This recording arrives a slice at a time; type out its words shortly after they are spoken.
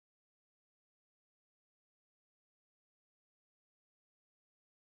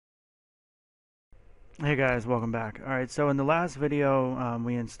Hey guys, welcome back. Alright, so in the last video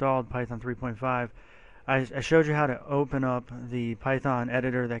we installed Python 3.5. I showed you how to open up the Python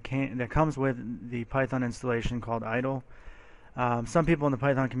editor that comes with the Python installation called idle. Some people in the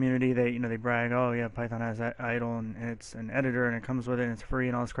Python community they brag, oh yeah, Python has idle and it's an editor and it comes with it and it's free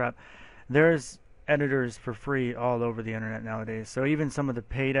and all this crap. There's editors for free all over the internet nowadays. So even some of the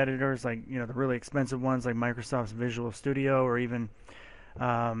paid editors, like the really expensive ones like Microsoft's Visual Studio or even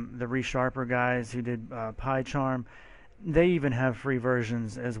the ReSharper guys who did PyCharm, they even have free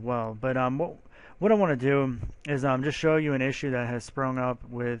versions as well. But what I want to do is just show you an issue that has sprung up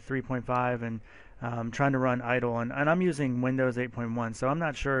with 3.5 and trying to run idle. And I'm using Windows 8.1, so I'm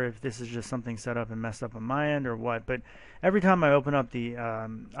not sure if this is just something set up and messed up on my end or what. But every time I open up the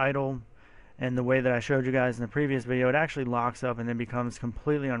idle and the way that I showed you guys in the previous video, it actually locks up and then becomes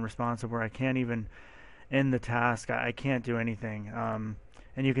completely unresponsive where I can't even end the task. I can't do anything.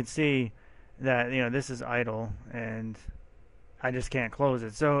 And you can see that this is idle and I just can't close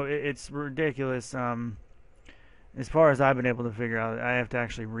it. So it's ridiculous. As far as I've been able to figure out, I have to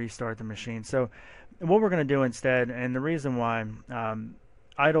actually restart the machine. So what we're going to do instead, and the reason why,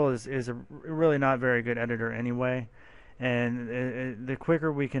 idle is a really not very good editor anyway. And the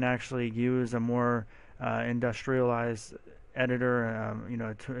quicker we can actually use a more industrialized editor,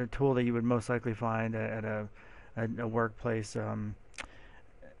 a tool that you would most likely find at a workplace,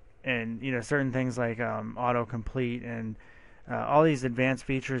 and certain things like autocomplete and all these advanced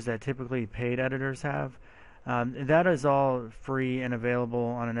features that typically paid editors have. That is all free and available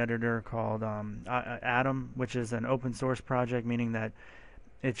on an editor called Atom, which is an open source project, meaning that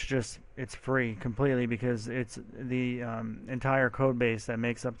it's free completely because it's the entire code base that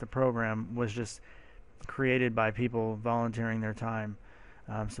makes up the program was just created by people volunteering their time.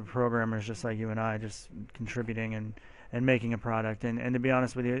 So programmers just like you and I just contributing and making a product. And to be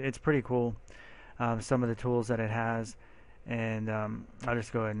honest with you, it's pretty cool, some of the tools that it has. And I'll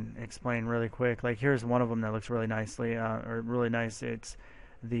just go ahead and explain really quick. Like here's one of them that looks really nicely, or really nice. It's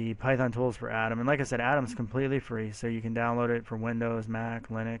the Python tools for Atom. And like I said, Atom's completely free, so you can download it for Windows, Mac,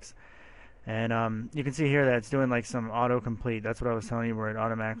 Linux. And you can see here that it's doing like some autocomplete. That's what I was telling you, where it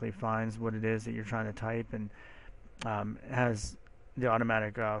automatically finds what it is that you're trying to type, and it has the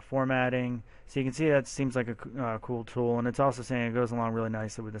automatic formatting. So you can see that seems like a cool tool, and it's also saying it goes along really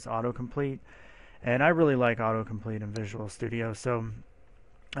nicely with this autocomplete. And I really like autocomplete in Visual Studio, so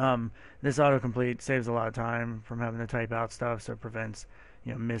this autocomplete saves a lot of time from having to type out stuff, so it prevents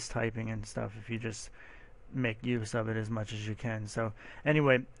mistyping and stuff if you just make use of it as much as you can. So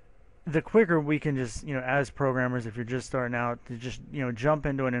anyway, the quicker we can just as programmers, if you're just starting out, to just jump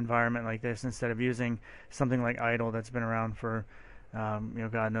into an environment like this instead of using something like idle that's been around for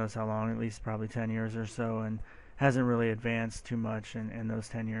God knows how long, at least probably 10 years or so, and hasn't really advanced too much in those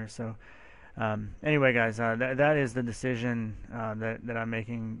 10 years. So anyway, guys, that is the decision that I'm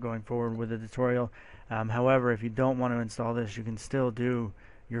making going forward with the tutorial. However, if you don't want to install this, you can still do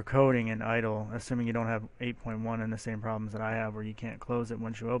your coding in idle, assuming you don't have 8.1 and the same problems that I have where you can't close it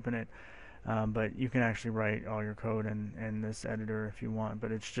once you open it. But you can actually write all your code in this editor if you want,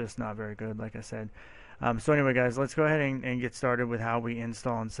 but it's just not very good, like I said. So anyway, guys, let's go ahead and get started with how we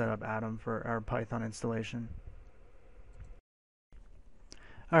install and set up Atom for our Python installation.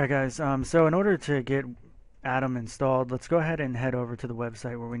 Alright guys, so in order to get Atom installed, let's go ahead and head over to the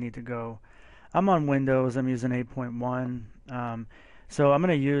website where we need to go. I'm on Windows, I'm using 8.1, so I'm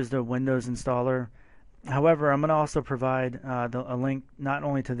going to use the Windows installer. However, I'm going to also provide a link not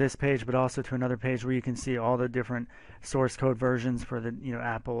only to this page but also to another page where you can see all the different source code versions for the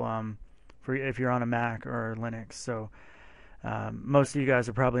Apple, for if you're on a Mac or Linux. So most of you guys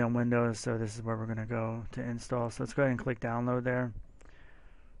are probably on Windows, so this is where we're going to go to install. So let's go ahead and click download there.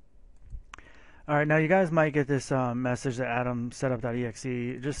 Alright, now you guys might get this message that Atom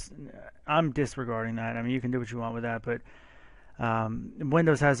setup.exe. I'm disregarding that. I mean, you can do what you want with that, but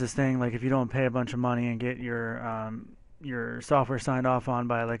Windows has this thing, like if you don't pay a bunch of money and get your software signed off on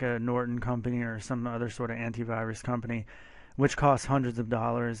by like a Norton company or some other sort of antivirus company, which costs hundreds of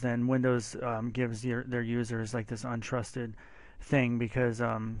dollars, then Windows gives their users like this untrusted thing because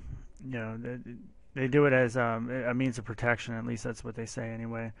they do it as a means of protection. At least that's what they say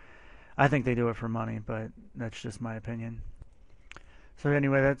anyway. I think they do it for money, but that's just my opinion. So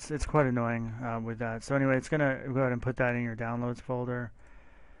anyway, it's quite annoying with that. So anyway, it's gonna go ahead and put that in your downloads folder.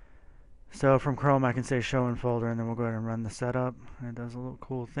 So from Chrome, I can say show in folder, and then we'll go ahead and run the setup. And it does a little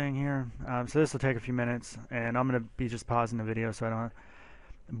cool thing here. So this will take a few minutes, and I'm gonna be just pausing the video so I don't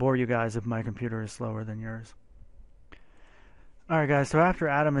bore you guys if my computer is slower than yours. Alright guys, so after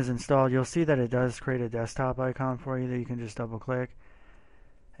Atom is installed, you'll see that it does create a desktop icon for you that you can just double click.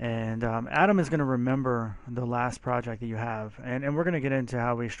 And Adam is going to remember the last project that you have, and we're going to get into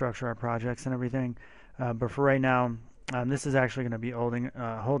how we structure our projects and everything. But for right now, this is actually going to be opening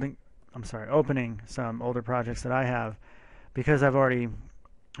some older projects that I have because I've already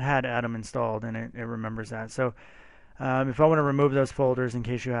had Adam installed and it remembers that. So if I want to remove those folders, in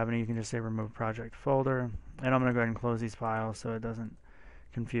case you have any, you can just say remove project folder. And I'm going to go ahead and close these files so it doesn't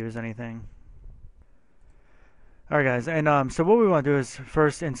confuse anything. Alright guys, and so what we want to do is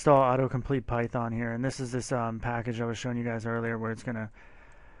first install autocomplete Python here, and this is this package I was showing you guys earlier where it's going to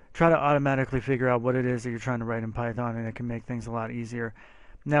try to automatically figure out what it is that you're trying to write in Python, and it can make things a lot easier.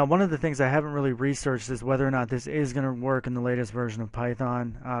 Now, one of the things I haven't really researched is whether or not this is going to work in the latest version of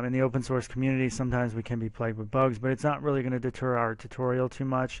Python. In the open source community, sometimes we can be plagued with bugs, but it's not really going to deter our tutorial too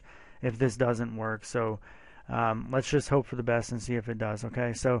much if this doesn't work. So let's just hope for the best and see if it does.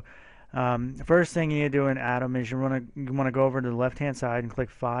 Okay, so first thing you need to do in Atom is you want to go over to the left-hand side and click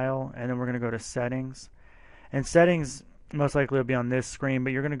File, and then we're going to go to Settings. And Settings most likely will be on this screen,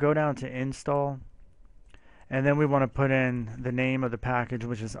 but you're going to go down to Install, and then we want to put in the name of the package,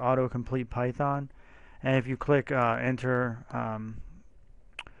 which is autocomplete Python. And if you click Enter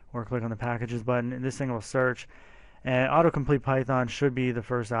or click on the Packages button, this thing will search. And autocomplete Python should be the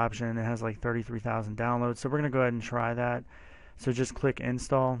first option. It has like 33,000 downloads, so we're going to go ahead and try that. So just click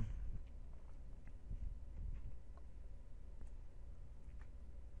Install.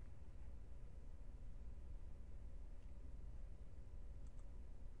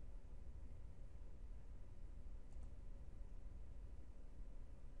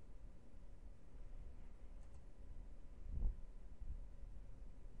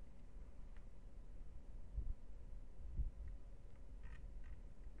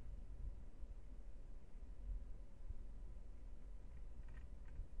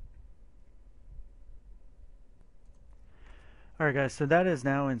 Alright guys, so that is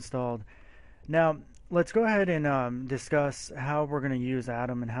now installed. Now let's go ahead and discuss how we're going to use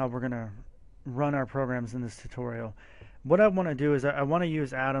Atom and how we're going to run our programs in this tutorial. What I want to do is I want to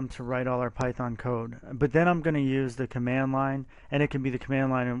use Atom to write all our Python code, but then I'm going to use the command line, and it can be the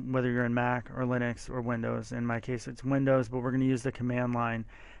command line whether you're in Mac or Linux or Windows. In my case it's Windows, but we're going to use the command line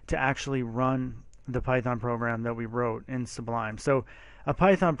to actually run the Python program that we wrote in Sublime. So a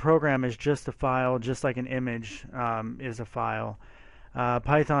Python program is just a file, just like an image is a file.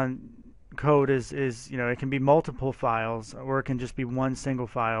 Python code is it can be multiple files, or it can just be one single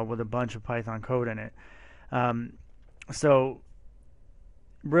file with a bunch of Python code in it. So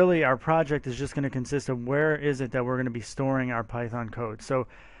really our project is just going to consist of where is it that we're going to be storing our Python code. So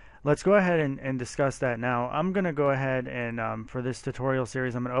let's go ahead and discuss that now. I'm going to go ahead and for this tutorial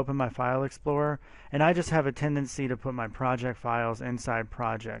series I'm going to open my File Explorer, and I just have a tendency to put my project files inside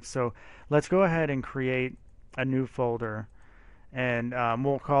projects. So let's go ahead and create a new folder, and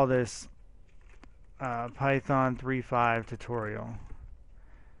we'll call this Python 3.5 tutorial.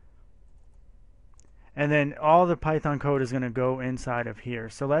 And then all the Python code is going to go inside of here.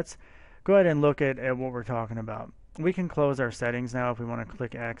 So let's go ahead and look at what we're talking about. We can close our settings now if we want to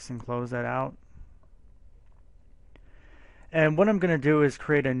click X and close that out. And what I'm going to do is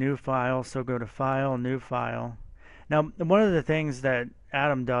create a new file. So go to File, New File. Now, one of the things that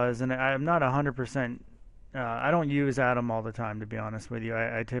Atom does, and I'm not 100%, I don't use Atom all the time, to be honest with you.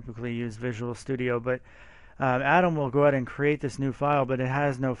 I typically use Visual Studio, but Atom will go ahead and create this new file, but it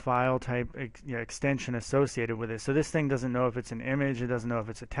has no file type extension associated with it. So this thing doesn't know if it's an image, it doesn't know if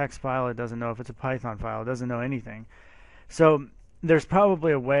it's a text file, it doesn't know if it's a Python file, it doesn't know anything. So there's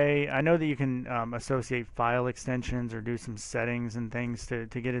probably a way, I know that you can associate file extensions or do some settings and things to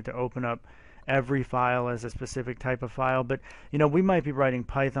get it to open up every file as a specific type of file, but we might be writing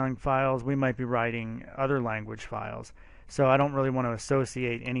Python files, we might be writing other language files. So I don't really want to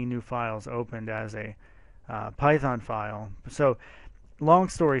associate any new files opened as a Python file. So long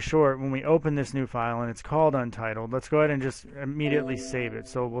story short, when we open this new file and it's called untitled, let's go ahead and just immediately save it.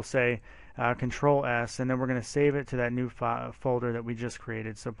 So we'll say Control S, and then we're going to save it to that new folder that we just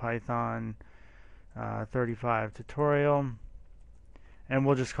created. So Python 35 tutorial, and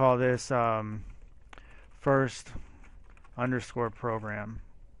we'll just call this first underscore program.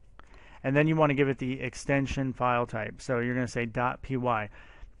 And then you want to give it the extension file type. So you're going to say .py.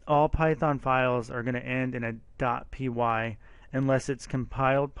 All Python files are going to end in a .py unless it's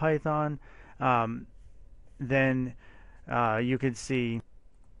compiled Python. Then you'll see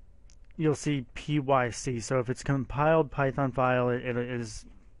PYC. So if it's compiled Python file, it is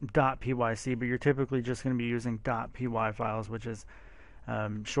 .pyc, but you're typically just going to be using .py files, which is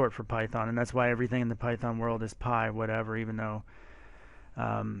short for Python, and that's why everything in the Python world is Py whatever, even though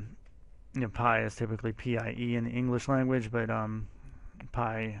Py is typically PIE in the English language, but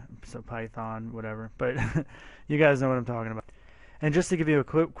so Python, whatever. But you guys know what I'm talking about. And just to give you a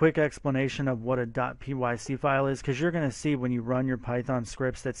quick explanation of what a .pyc file is, because you're going to see when you run your Python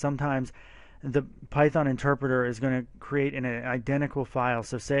scripts that sometimes the Python interpreter is going to create an identical file.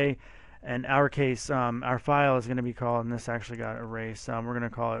 So say, in our case, our file is going to be called, and this actually got erased, we're going to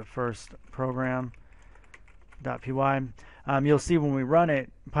call it first program.py. You'll see when we run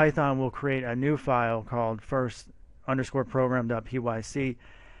it, Python will create a new file called first_program.pyc,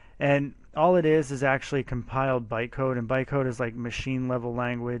 and all it is actually compiled bytecode, and bytecode is like machine level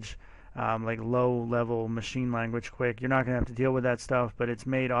language, like low level machine language quick. You're not going to have to deal with that stuff, but it's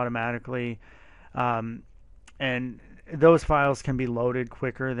made automatically, and those files can be loaded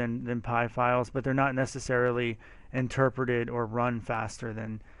quicker than Py files, but they're not necessarily interpreted or run faster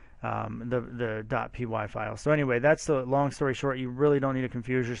than the .py file. So anyway, that's the long story short. You really don't need to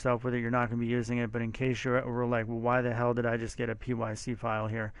confuse yourself with it. You're not going to be using it, but in case you were like, well, why the hell did I just get a pyc file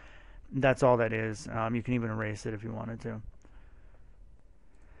here? That's all that is. You can even erase it if you wanted to.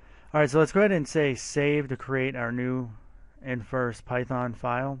 Alright, so let's go ahead and say save to create our new and first Python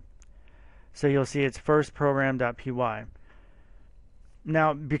file. So you'll see it's firstprogram.py.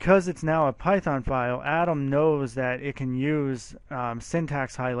 Now, because it's now a Python file, Atom knows that it can use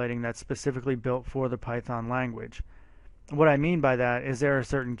syntax highlighting that's specifically built for the Python language. What I mean by that is there are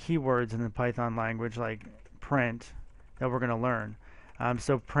certain keywords in the Python language, like print, that we're going to learn.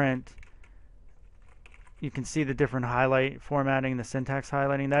 So print, you can see the different highlight formatting, the syntax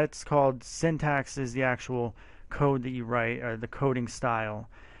highlighting. That's called, syntax is the actual code that you write, or the coding style.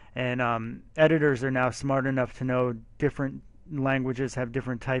 And editors are now smart enough to know different languages have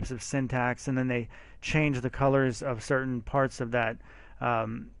different types of syntax, and then they change the colors of certain parts of that,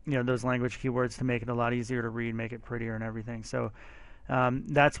 those language keywords to make it a lot easier to read, make it prettier and everything. So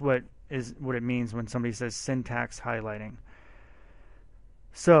that's what it means when somebody says syntax highlighting.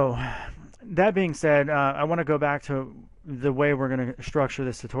 So that being said, I want to go back to the way we're going to structure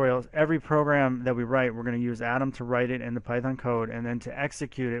this tutorial. Every program that we write, we're going to use Atom to write it in the Python code, and then to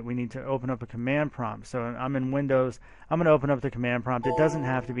execute it, we need to open up a command prompt. So I'm in Windows. I'm going to open up the command prompt. It doesn't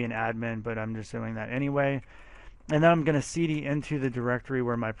have to be an admin, but I'm just doing that anyway. And then I'm going to cd into the directory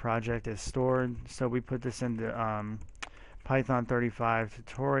where my project is stored. So we put this into Python 35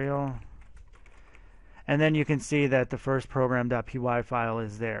 tutorial. And then you can see that the first program.py file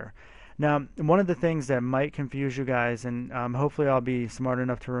is there. Now, one of the things that might confuse you guys, and hopefully I'll be smart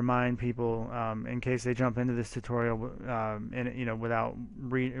enough to remind people in case they jump into this tutorial without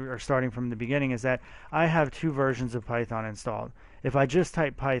starting from the beginning, is that I have two versions of Python installed. If I just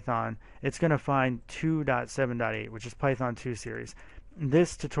type Python, it's going to find 2.7.8, which is Python 2 series.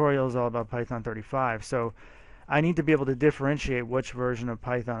 This tutorial is all about Python 35, so I need to be able to differentiate which version of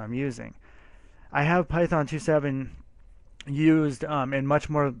Python I'm using. I have Python 2.7 used in much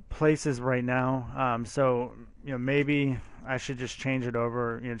more places right now, so maybe I should just change it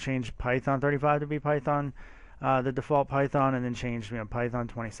over, change Python 35 to be Python, the default Python, and then change Python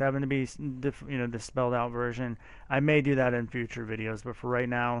 27 to be the spelled out version. I may do that in future videos, but for right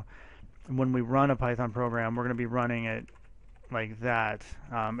now, when we run a Python program, we're going to be running it like that.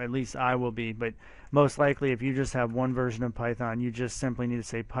 At least I will be, but most likely if you just have one version of Python, you just simply need to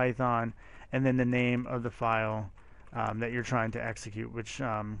say Python and then the name of the file that you're trying to execute, which,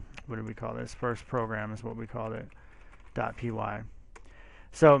 what do we call this? First program is what we called it, .py.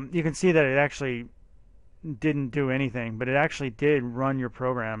 So you can see that it actually didn't do anything, but it actually did run your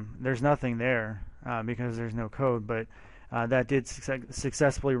program. There's nothing there because there's no code, but that did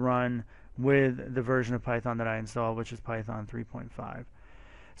successfully run with the version of Python that I installed, which is Python 3.5.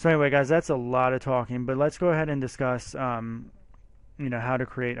 So anyway, guys, that's a lot of talking, but let's go ahead and discuss how to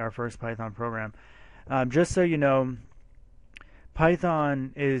create our first Python program. Just so you know,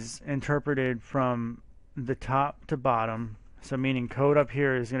 Python is interpreted from the top to bottom, so meaning code up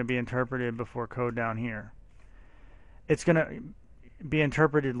here is going to be interpreted before code down here. It's going to be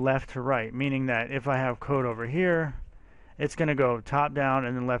interpreted left to right, meaning that if I have code over here, it's going to go top down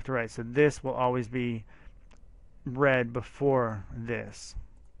and then left to right. So this will always be read before this.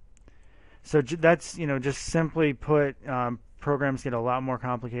 So that's, just simply put, programs get a lot more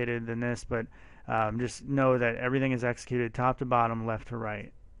complicated than this, but just know that everything is executed top to bottom, left to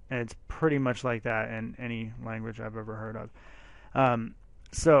right. And it's pretty much like that in any language I've ever heard of.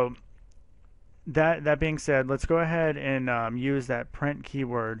 So that being said, let's go ahead and use that print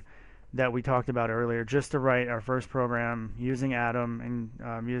keyword that we talked about earlier just to write our first program using Atom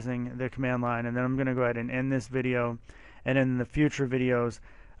and using the command line. And then I'm going to go ahead and end this video. And in the future videos,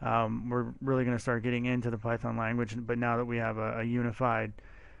 we're really going to start getting into the Python language, but now that we have a unified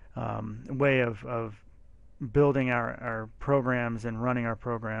way of building our programs and running our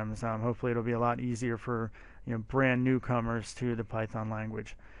programs. Hopefully it'll be a lot easier for brand newcomers to the Python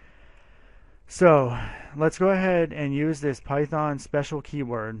language. So let's go ahead and use this Python special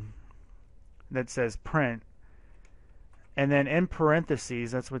keyword that says print, and then in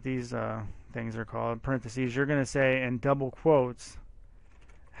parentheses, that's what these things are called, parentheses, you're going to say in double quotes,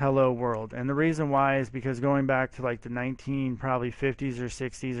 hello world. And the reason why is because going back to like the probably 50s or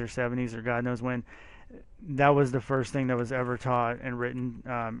 60s or 70s or God knows when, that was the first thing that was ever taught and written.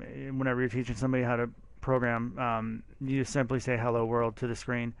 Whenever you're teaching somebody how to program, you just simply say hello world to the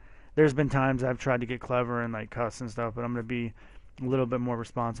screen. There's been times I've tried to get clever and like cuss and stuff, but I'm going to be a little bit more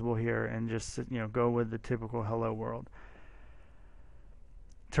responsible here and just go with the typical hello world.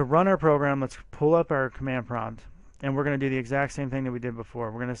 To run our program, let's pull up our command prompt, and we're going to do the exact same thing that we did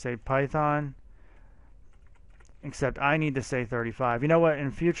before. We're going to say Python, except I need to say 35. You know what? In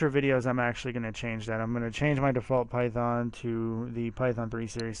future videos, I'm actually going to change that. I'm going to change my default Python to the Python 3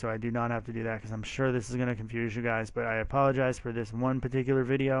 series, so I do not have to do that, because I'm sure this is going to confuse you guys, but I apologize for this one particular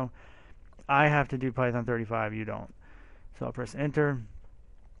video. I have to do Python 35. You don't. So I'll press enter,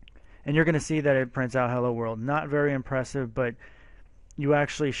 and you're going to see that it prints out hello world. Not very impressive, but you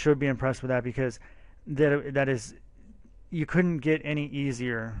actually should be impressed with that, because that is, you couldn't get any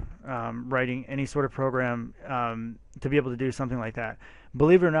easier writing any sort of program to be able to do something like that.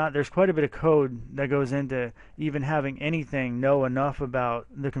 Believe it or not, there's quite a bit of code that goes into even having anything know enough about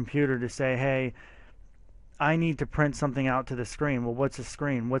the computer to say, hey, I need to print something out to the screen. Well, what's a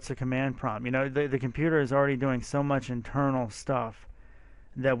screen? What's a command prompt? The computer is already doing so much internal stuff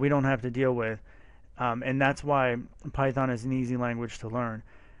that we don't have to deal with. And that's why Python is an easy language to learn.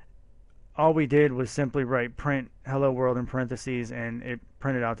 All we did was simply write print hello world in parentheses, and it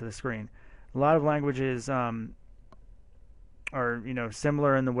printed out to the screen. A lot of languages are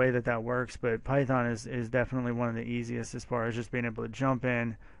similar in the way that works, but Python is definitely one of the easiest as far as just being able to jump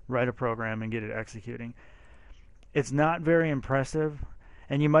in, write a program, and get it executing. It's not very impressive,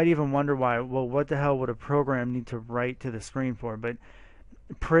 and you might even wonder why. Well, what the hell would a program need to write to the screen for? But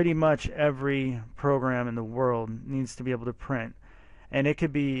pretty much every program in the world needs to be able to print. And it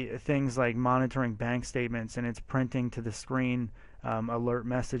could be things like monitoring bank statements, and it's printing to the screen alert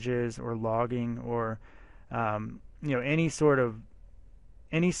messages or logging, or any sort of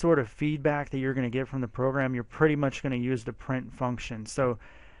feedback that you're going to get from the program. You're pretty much going to use the print function. So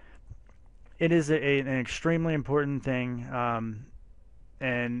it is an extremely important thing,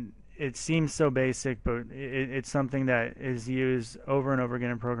 and it seems so basic, but it's something that is used over and over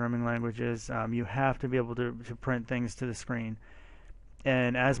again in programming languages. You have to be able to print things to the screen.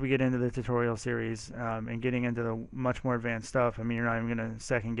 And as we get into the tutorial series and getting into the much more advanced stuff, I mean, you're not even going to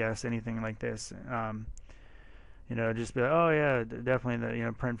second guess anything like this. Just be like, oh yeah, definitely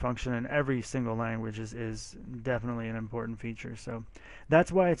the print function in every single language is definitely an important feature. So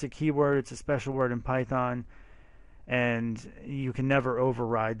that's why it's a keyword. It's a special word in Python, and you can never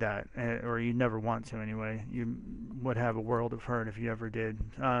override that, or you never want to anyway. You would have a world of hurt if you ever did.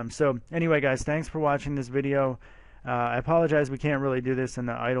 So anyway, guys, thanks for watching this video. I apologize we can't really do this in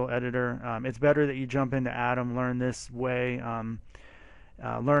the idle editor. It's better that you jump into Atom, learn this way,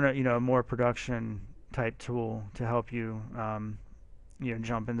 learn a more production type tool to help you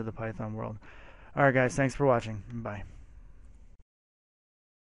jump into the Python world. Alright guys, thanks for watching. Bye.